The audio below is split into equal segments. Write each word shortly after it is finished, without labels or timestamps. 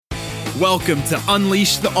Welcome to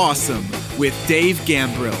Unleash the Awesome with Dave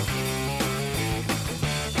Gambrill.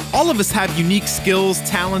 All of us have unique skills,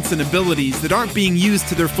 talents, and abilities that aren't being used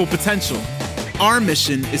to their full potential. Our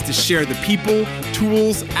mission is to share the people,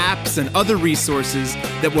 tools, apps, and other resources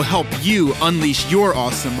that will help you unleash your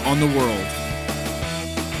awesome on the world.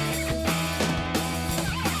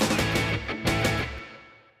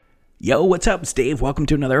 Yo, what's up? It's Dave. Welcome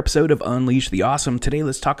to another episode of Unleash the Awesome. Today,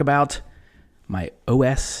 let's talk about my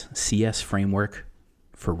OSCS framework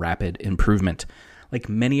for rapid improvement. Like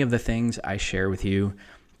many of the things I share with you,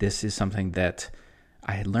 this is something that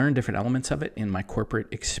I had learned different elements of it in my corporate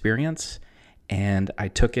experience, and I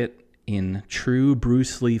took it in true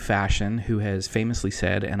Bruce Lee fashion, who has famously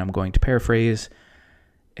said, and I'm going to paraphrase,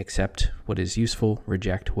 accept what is useful,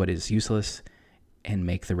 reject what is useless, and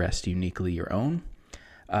make the rest uniquely your own.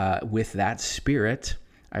 With that spirit,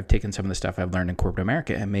 I've taken some of the stuff I've learned in corporate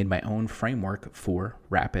America and made my own framework for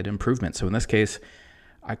rapid improvement. So in this case,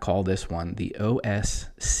 I call this one the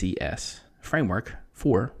OSCS framework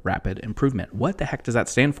for rapid improvement. What the heck does that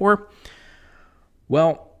stand for?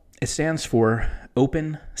 Well, it stands for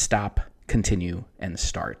open, stop, continue, and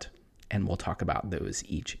start. And we'll talk about those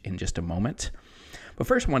each in just a moment. But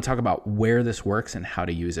first, I want to talk about where this works and how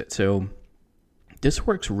to use it. So this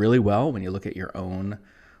works really well when you look at your own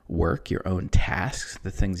work, your own tasks,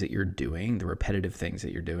 the things that you're doing, the repetitive things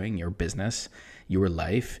that you're doing, your business, your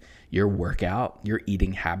life, your workout, your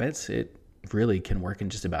eating habits. It really can work in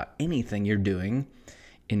just about anything you're doing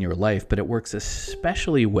in your life, but it works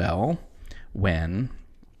especially well when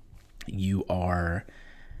you are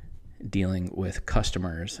dealing with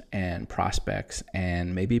customers and prospects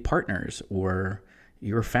and maybe partners or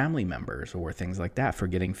your family members or things like that, for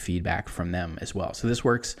getting feedback from them as well. So this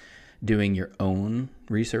works doing your own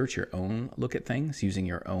research, your own look at things, using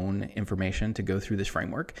your own information to go through this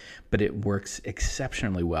framework, but it works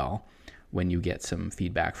exceptionally well when you get some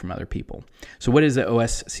feedback from other people. So what is the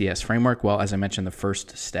OSCS framework? Well, as I mentioned, the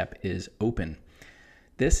first step is open.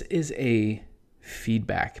 This is a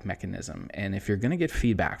feedback mechanism, and if you're going to get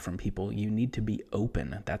feedback from people, you need to be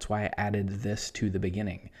open. That's why I added this to the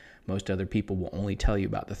beginning. Most other people will only tell you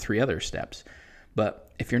about the three other steps.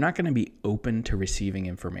 But if you're not going to be open to receiving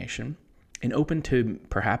information and open to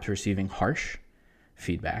perhaps receiving harsh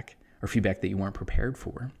feedback or feedback that you weren't prepared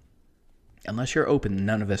for, unless you're open,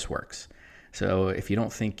 none of this works. So if you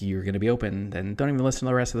don't think you're going to be open, then don't even listen to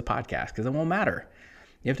the rest of the podcast, because it won't matter.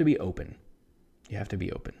 You have to be open. You have to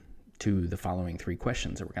be open to the following three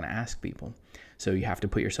questions that we're going to ask people. So you have to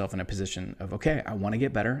put yourself in a position of, okay, I want to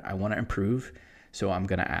get better. I want to improve. So I'm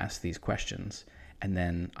going to ask these questions. And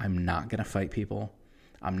then I'm not going to fight people.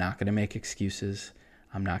 I'm not going to make excuses.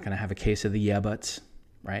 I'm not going to have a case of the yeah buts,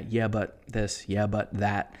 right? Yeah, but this, yeah, but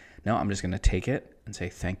that. No, I'm just going to take it and say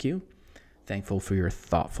thank you. Thankful for your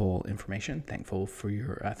thoughtful information. Thank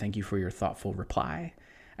you for your thoughtful reply.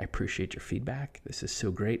 I appreciate your feedback. This is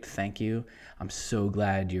so great. Thank you. I'm so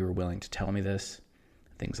glad you were willing to tell me this.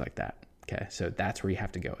 Things like that. Okay, so that's where you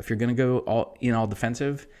have to go. If you're going to go all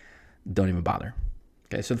defensive, don't even bother.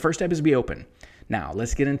 Okay, so the first step is to be open. Now,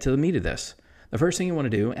 let's get into the meat of this. The first thing you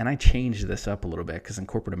want to do, and I changed this up a little bit because in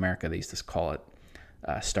corporate America, they used to call it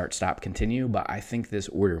start, stop, continue, but I think this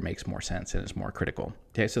order makes more sense and is more critical.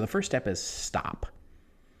 Okay, so the first step is stop.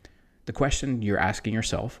 The question you're asking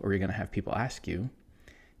yourself, or you're going to have people ask you,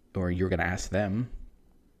 or you're going to ask them,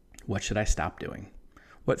 what should I stop doing?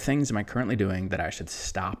 What things am I currently doing that I should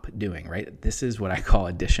stop doing, right? This is what I call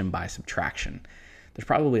addition by subtraction. There's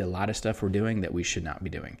probably a lot of stuff we're doing that we should not be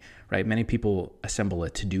doing, right? Many people assemble a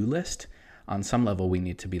to-do list. On some level, we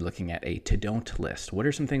need to be looking at a to-don't list. What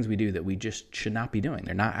are some things we do that we just should not be doing?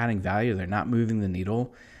 They're not adding value. They're not moving the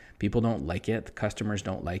needle. People don't like it. The customers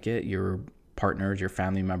don't like it. Your partners, your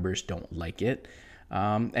family members don't like it.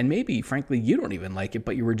 And maybe, frankly, you don't even like it,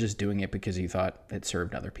 but you were just doing it because you thought it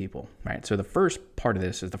served other people, right? So the first part of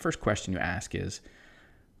this is the first question you ask is,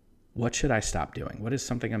 what should I stop doing? What is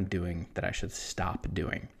something I'm doing that I should stop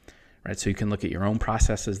doing? Right? So you can look at your own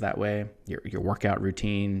processes that way, your workout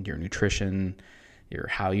routine, your nutrition, your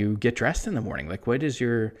how you get dressed in the morning. Like, what is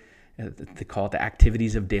your, they call it the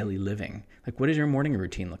activities of daily living. Like, what does your morning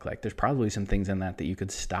routine look like? There's probably some things in that you could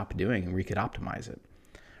stop doing and where you could optimize it.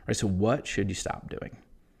 Right? So what should you stop doing?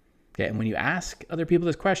 Okay, and when you ask other people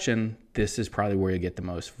this question, this is probably where you get the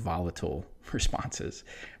most volatile responses,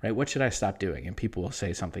 right? What should I stop doing? And people will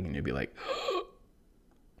say something and you'll be like,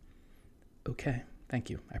 okay, thank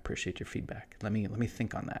you. I appreciate your feedback. Let me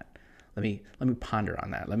think on that. Let me ponder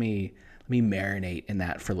on that. Let me marinate in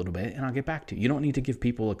that for a little bit and I'll get back to you. You don't need to give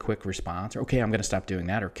people a quick response or, okay, I'm going to stop doing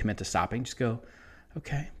that or commit to stopping. Just go,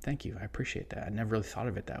 okay, thank you. I appreciate that. I never really thought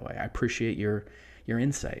of it that way. I appreciate your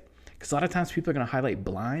insight. Because a lot of times people are going to highlight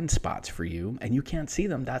blind spots for you and you can't see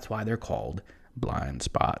them. That's why they're called blind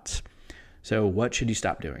spots. So what should you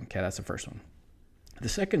stop doing? Okay, that's the first one. The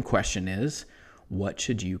second question is, what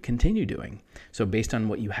should you continue doing? So based on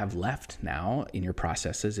what you have left now in your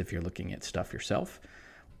processes, if you're looking at stuff yourself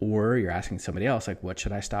or you're asking somebody else, like, what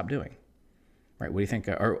should I stop doing? Right? What do you think?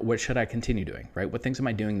 Or what should I continue doing? Right? What things am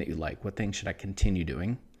I doing that you like? What things should I continue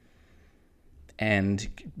doing? And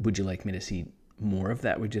would you like me to see more of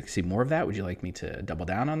that? Would you see more of that? Would you like me to double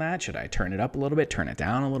down on that? Should I turn it up a little bit, turn it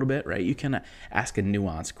down a little bit, right? You can ask a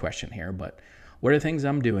nuanced question here, but what are the things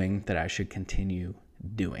I'm doing that I should continue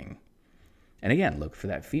doing? And again, look for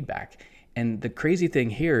that feedback. And the crazy thing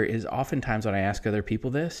here is oftentimes when I ask other people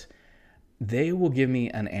this, they will give me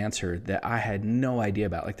an answer that I had no idea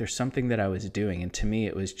about. Like there's something that I was doing, and to me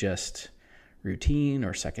it was just routine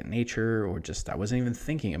or second nature, or just I wasn't even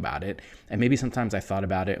thinking about it. And maybe sometimes I thought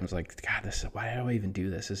about it and was like, God, why do I even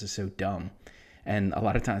do this? This is so dumb. And a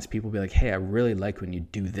lot of times people will be like, hey, I really like when you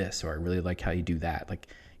do this, or I really like how you do that. Like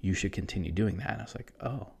you should continue doing that. And I was like,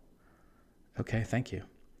 oh, okay, thank you.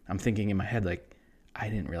 I'm thinking in my head, like, I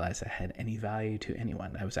didn't realize that had any value to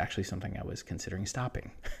anyone. That was actually something I was considering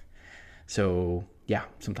stopping. So yeah,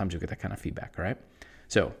 sometimes you'll get that kind of feedback, all right?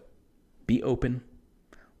 So be open.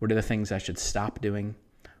 What are the things I should stop doing?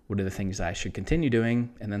 What are the things I should continue doing?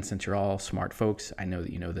 And then since you're all smart folks, I know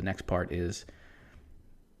that you know the next part is,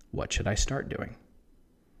 what should I start doing?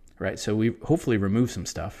 Right? So we hopefully remove some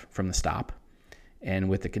stuff from the stop. And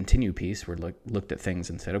with the continue piece, we looked at things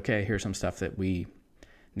and said, okay, here's some stuff that we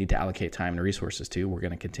need to allocate time and resources to. We're going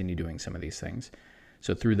to continue doing some of these things.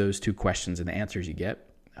 So through those two questions and the answers you get,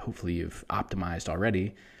 hopefully you've optimized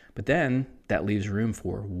already. But then that leaves room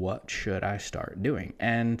for, what should I start doing?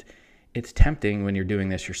 And it's tempting when you're doing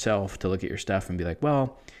this yourself to look at your stuff and be like,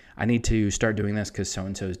 well, I need to start doing this because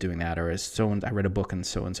so-and-so is doing that. Or I read a book and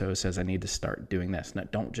so-and-so says I need to start doing this. No,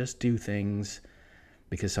 don't just do things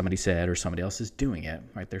because somebody said or somebody else is doing it,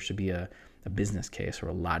 right? There should be a business case or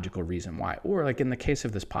a logical reason why. Or like in the case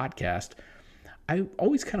of this podcast, I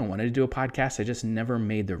always kind of wanted to do a podcast. I just never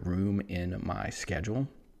made the room in my schedule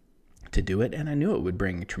to do it. And I knew it would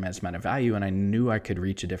bring a tremendous amount of value and I knew I could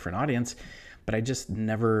reach a different audience, but I just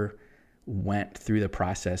never went through the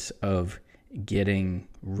process of getting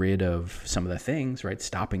rid of some of the things, right?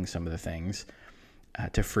 Stopping some of the things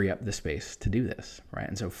to free up the space to do this, right?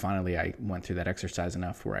 And so finally I went through that exercise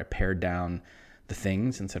enough where I pared down the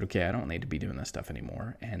things and said, okay, I don't need to be doing this stuff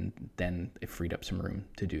anymore. And then it freed up some room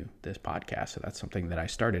to do this podcast. So that's something that I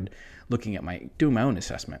started looking at doing my own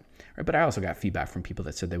assessment, right? But I also got feedback from people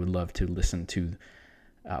that said they would love to listen to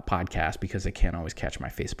podcasts because they can't always catch my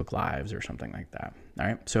Facebook Lives or something like that. All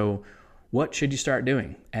right. So what should you start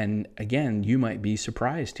doing? And again, you might be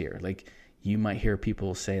surprised here. Like you might hear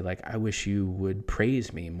people say like, I wish you would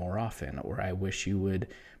praise me more often, or I wish you would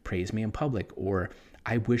praise me in public, or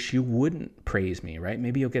I wish you wouldn't praise me, right?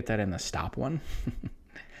 Maybe you'll get that in the stop one.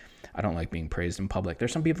 I don't like being praised in public.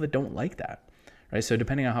 There's some people that don't like that, right? So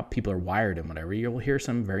depending on how people are wired and whatever, you'll hear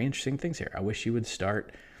some very interesting things here. I wish you would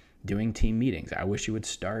start doing team meetings. I wish you would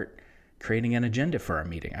start creating an agenda for our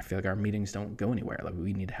meeting. I feel like our meetings don't go anywhere. Like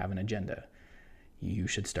we need to have an agenda. You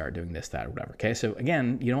should start doing this, that, or whatever. Okay. So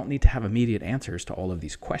again, you don't need to have immediate answers to all of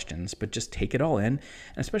these questions, but just take it all in.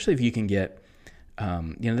 And especially if you can get,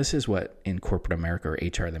 this is what in corporate America or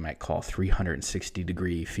HR, they might call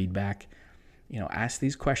 360-degree feedback. Ask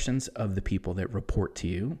these questions of the people that report to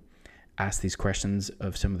you, ask these questions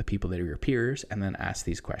of some of the people that are your peers, and then ask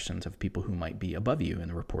these questions of people who might be above you in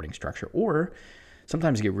the reporting structure. Or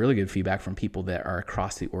sometimes you get really good feedback from people that are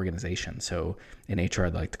across the organization. So in HR,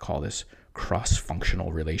 they like to call this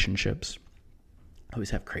cross-functional relationships. I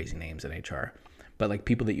always have crazy names in HR, but like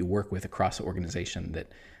people that you work with across the organization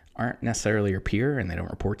that aren't necessarily your peer and they don't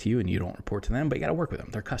report to you and you don't report to them, but you got to work with them.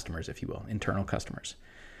 They're customers, if you will, internal customers.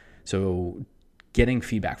 So getting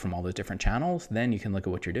feedback from all those different channels, then you can look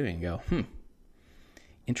at what you're doing and go,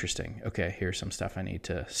 interesting. Okay, here's some stuff I need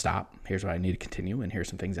to stop. Here's what I need to continue. And here's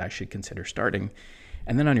some things I should consider starting.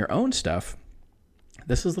 And then on your own stuff,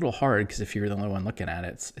 this is a little hard because if you're the only one looking at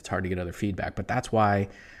it, it's hard to get other feedback. But that's why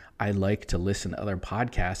I like to listen to other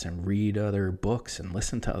podcasts and read other books and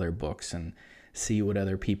listen to other books and see what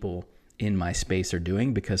other people in my space are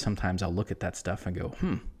doing, because sometimes I'll look at that stuff and go,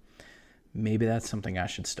 maybe that's something I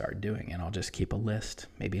should start doing. And I'll just keep a list,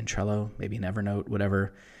 maybe in Trello, maybe in Evernote,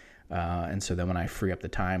 whatever. And so then when I free up the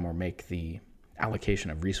time or make the allocation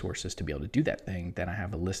of resources to be able to do that thing, then I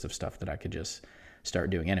have a list of stuff that I could just start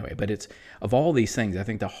doing anyway. But it's, of all these things, I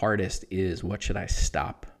think the hardest is, what should I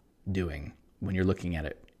stop doing when you're looking at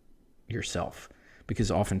it yourself? Because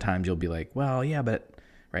oftentimes you'll be like, well, yeah, but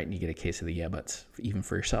right? And you get a case of the yeah buts even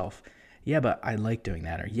for yourself. Yeah, but I like doing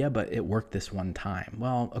that. Or yeah, but it worked this one time.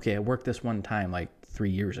 Well, okay, it worked this one time like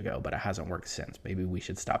 3 years ago, but it hasn't worked since. Maybe we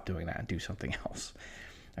should stop doing that and do something else.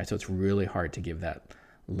 All right, so it's really hard to give that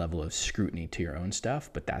level of scrutiny to your own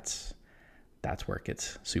stuff, but that's where it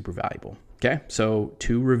gets super valuable. Okay, so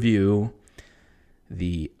to review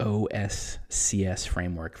the OSCS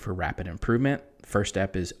framework for rapid improvement, first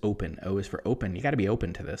step is open. O is for open. You got to be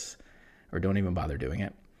open to this, or don't even bother doing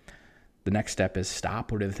it. The next step is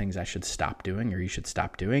stop. What are the things I should stop doing or you should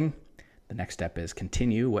stop doing? The next step is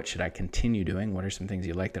continue. What should I continue doing? What are some things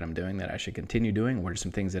you like that I'm doing that I should continue doing? What are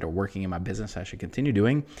some things that are working in my business I should continue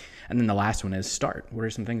doing? And then the last one is start. What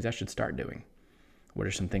are some things I should start doing? What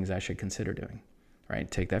are some things I should consider doing? Right?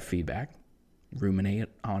 Take that feedback, ruminate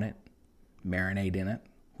on it, marinate in it,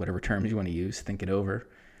 whatever terms you want to use, think it over,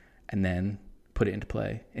 and then put it into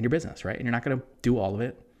play in your business, right? And you're not going to do all of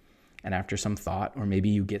it. And after some thought, or maybe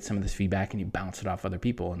you get some of this feedback and you bounce it off other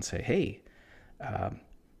people and say, hey,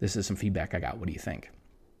 this is some feedback I got. What do you think?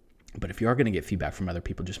 But if you are going to get feedback from other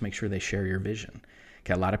people, just make sure they share your vision.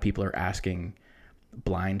 Okay, a lot of people are asking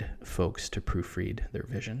blind folks to proofread their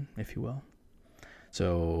vision, if you will.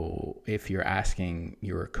 So if you're asking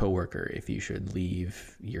your coworker if you should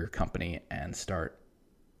leave your company and start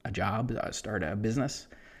a job, start a business,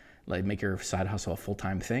 like make your side hustle a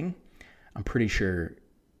full-time thing, I'm pretty sure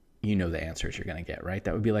you know the answers you're going to get, right?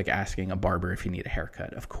 That would be like asking a barber if you need a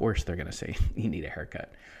haircut. Of course, they're going to say you need a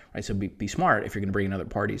haircut, right? So be smart if you're going to bring in other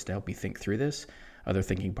parties to help you think through this, other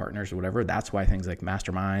thinking partners or whatever. That's why things like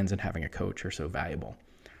masterminds and having a coach are so valuable,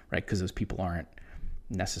 right? Because those people aren't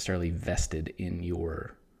necessarily vested in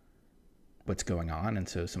your what's going on. And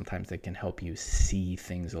so sometimes they can help you see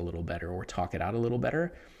things a little better or talk it out a little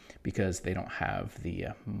better because they don't have the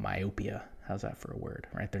myopia. How's that for a word,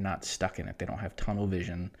 right? They're not stuck in it. They don't have tunnel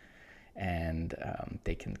vision. And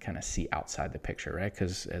they can kind of see outside the picture, right?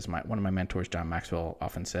 Because as one of my mentors, John Maxwell,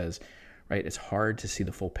 often says, right, it's hard to see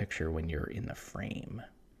the full picture when you're in the frame.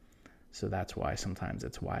 So that's why sometimes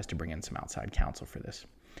it's wise to bring in some outside counsel for this.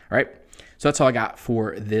 All right, so that's all I got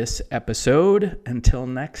for this episode. Until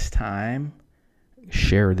next time,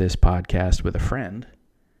 share this podcast with a friend,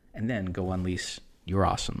 and then go unleash your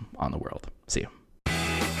awesome on the world. See you.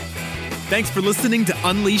 Thanks for listening to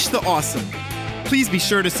Unleash the Awesome. Please be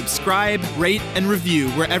sure to subscribe, rate, and review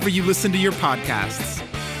wherever you listen to your podcasts.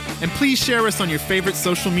 And please share us on your favorite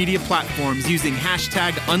social media platforms using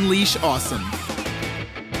 #UnleashAwesome.